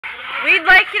We'd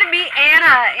like you to meet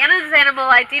Anna. Anna's animal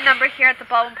ID number here at the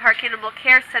Baldwin Park Animal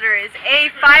Care Center is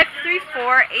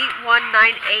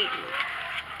A5348198.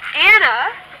 Anna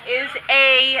is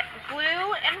a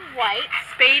blue and white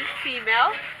spayed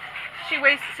female. She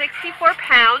weighs 64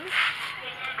 pounds,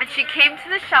 and she came to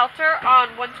the shelter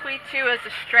on 122 as a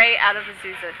stray out of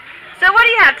Azusa. So what do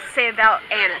you have to say about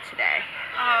Anna today?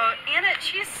 Oh, Anna,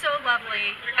 she's so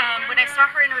lovely. When I saw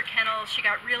her in her kennel, she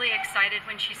got really excited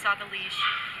when she saw the leash,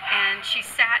 and she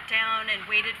sat down and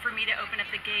waited for me to open up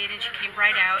the gate, and she came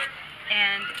right out.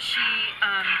 And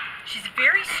she's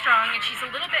very strong, and she's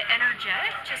a little bit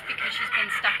energetic just because she's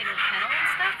been stuck in her kennel and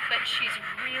stuff, but she's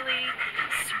really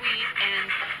sweet,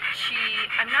 and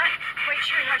I'm not quite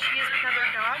sure how she is with other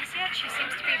dogs yet. She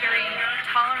seems to be very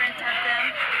tolerant of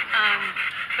them,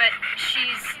 but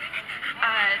she's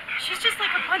just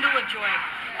like a bundle of joy,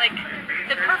 like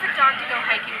the perfect dog to go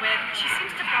hiking with. She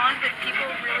seems to bond with people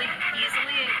really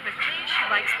easily and quickly. She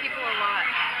likes people a lot,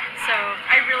 so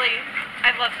I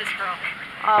love this girl.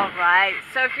 All right,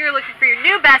 so if you're looking for your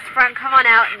new best friend, come on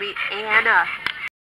out and meet Anna.